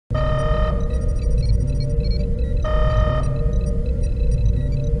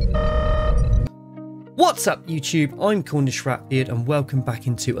What's up YouTube, I'm CornishRatBeard and welcome back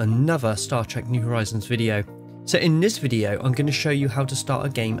into another Star Trek New Horizons video. So in this video I'm going to show you how to start a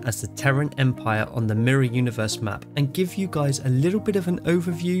game as the Terran Empire on the Mirror Universe map and give you guys a little bit of an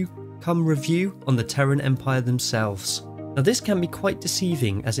overview come review on the Terran Empire themselves. Now this can be quite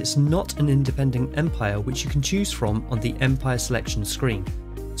deceiving as it's not an independent empire which you can choose from on the Empire selection screen.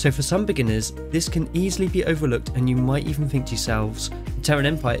 So for some beginners, this can easily be overlooked and you might even think to yourselves, the Terran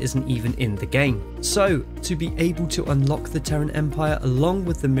Empire isn't even in the game. So to be able to unlock the Terran Empire along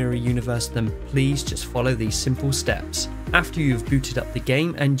with the Mirror Universe, then please just follow these simple steps. After you've booted up the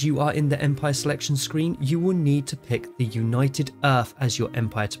game and you are in the Empire selection screen, you will need to pick the United Earth as your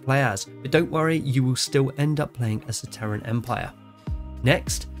empire to play as. But don't worry, you will still end up playing as the Terran Empire.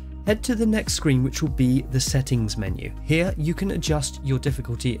 Next, head to the next screen, which will be the settings menu. Here you can adjust your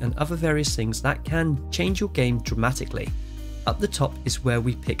difficulty and other various things that can change your game dramatically. Up the top is where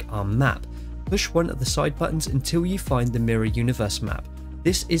we pick our map. Push one of the side buttons until you find the Mirror Universe map.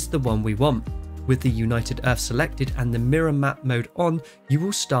 This is the one we want. With the United Earth selected and the mirror map mode on, you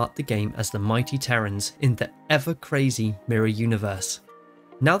will start the game as the mighty Terrans in the ever crazy Mirror Universe.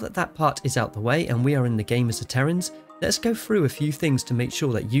 Now that that part is out the way and we are in the game as the Terrans, let's go through a few things to make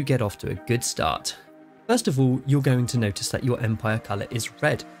sure that you get off to a good start. First of all, you're going to notice that your Empire colour is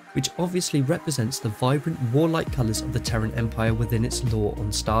red, which obviously represents the vibrant warlike colours of the Terran Empire within its lore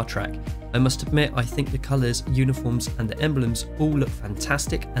on Star Trek. I must admit, I think the colours, uniforms and the emblems all look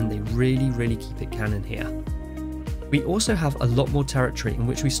fantastic and they really keep it canon here. We also have a lot more territory in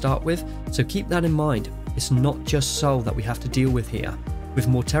which we start with, so keep that in mind. It's not just Sol that we have to deal with here. With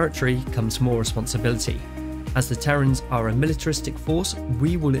more territory comes more responsibility. As the Terrans are a militaristic force,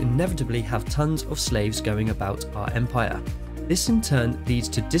 we will inevitably have tons of slaves going about our empire. This in turn leads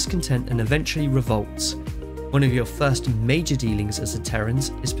to discontent and eventually revolts. One of your first major dealings as the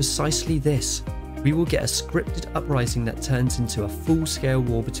Terrans is precisely this. We will get a scripted uprising that turns into a full-scale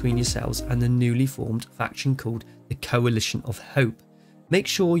war between yourselves and the newly formed faction called the Coalition of Hope. Make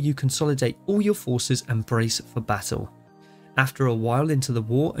sure you consolidate all your forces and brace for battle. After a while into the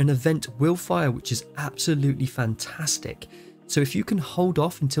war, an event will fire which is absolutely fantastic. So if you can hold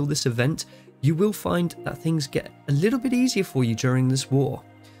off until this event, you will find that things get a little bit easier for you during this war.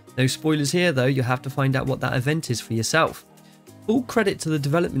 No spoilers here though, you'll have to find out what that event is for yourself. Full credit to the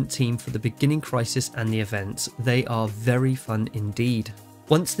development team for the beginning crisis and the events, they are very fun indeed.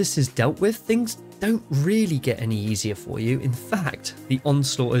 Once this is dealt with, things don't really get any easier for you. In fact, the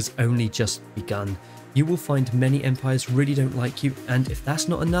onslaught has only just begun. You will find many empires really don't like you, and if that's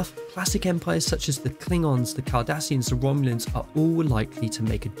not enough, classic empires such as the Klingons, the Cardassians, the Romulans are all likely to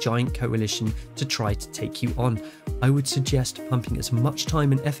make a giant coalition to try to take you on. I would suggest pumping as much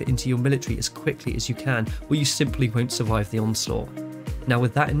time and effort into your military as quickly as you can, or you simply won't survive the onslaught. Now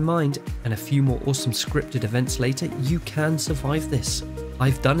with that in mind, and a few more awesome scripted events later, you can survive this.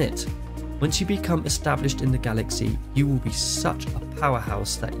 I've done it. Once you become established in the galaxy, you will be such a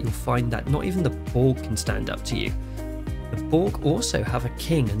powerhouse that you'll find that not even the Borg can stand up to you. The Borg also have a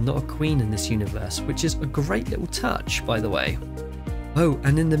king and not a queen in this universe, which is a great little touch, by the way. Oh,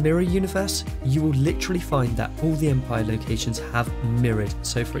 and in the Mirror Universe, you will literally find that all the Empire locations have mirrored.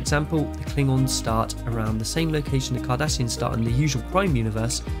 So for example, the Klingons start around the same location the Cardassians start in the usual Prime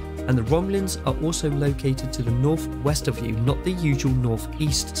Universe, and the Romulans are also located to the northwest of you, not the usual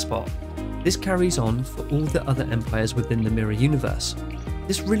northeast spot. This carries on for all the other empires within the Mirror Universe.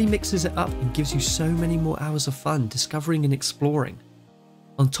 This really mixes it up and gives you so many more hours of fun discovering and exploring.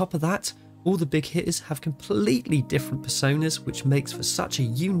 On top of that, all the big hitters have completely different personas, which makes for such a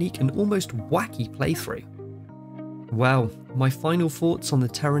unique and almost wacky playthrough. Well, my final thoughts on the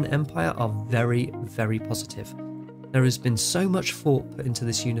Terran Empire are very positive. There has been so much thought put into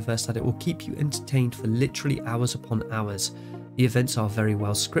this universe that it will keep you entertained for literally hours upon hours. The events are very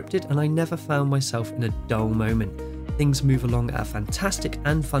well scripted and I never found myself in a dull moment. Things move along at a fantastic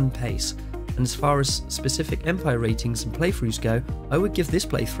and fun pace. And as far as specific Empire ratings and playthroughs go, I would give this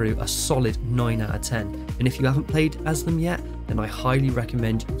playthrough a solid 9 out of 10. And if you haven't played as them yet, then I highly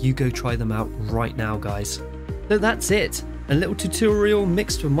recommend you go try them out right now, guys. So that's it. A little tutorial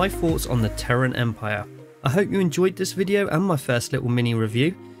mixed with my thoughts on the Terran Empire. I hope you enjoyed this video and my first little mini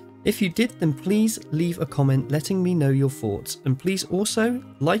review. If you did, then please leave a comment letting me know your thoughts, and please also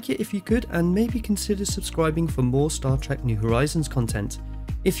like it if you could, and maybe consider subscribing for more Star Trek New Horizons content.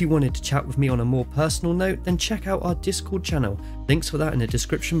 If you wanted to chat with me on a more personal note, then check out our Discord channel, links for that in the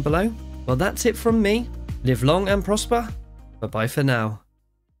description below. Well, that's it from me. Live long and prosper. Bye bye for now.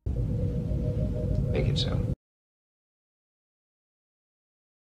 Make it so.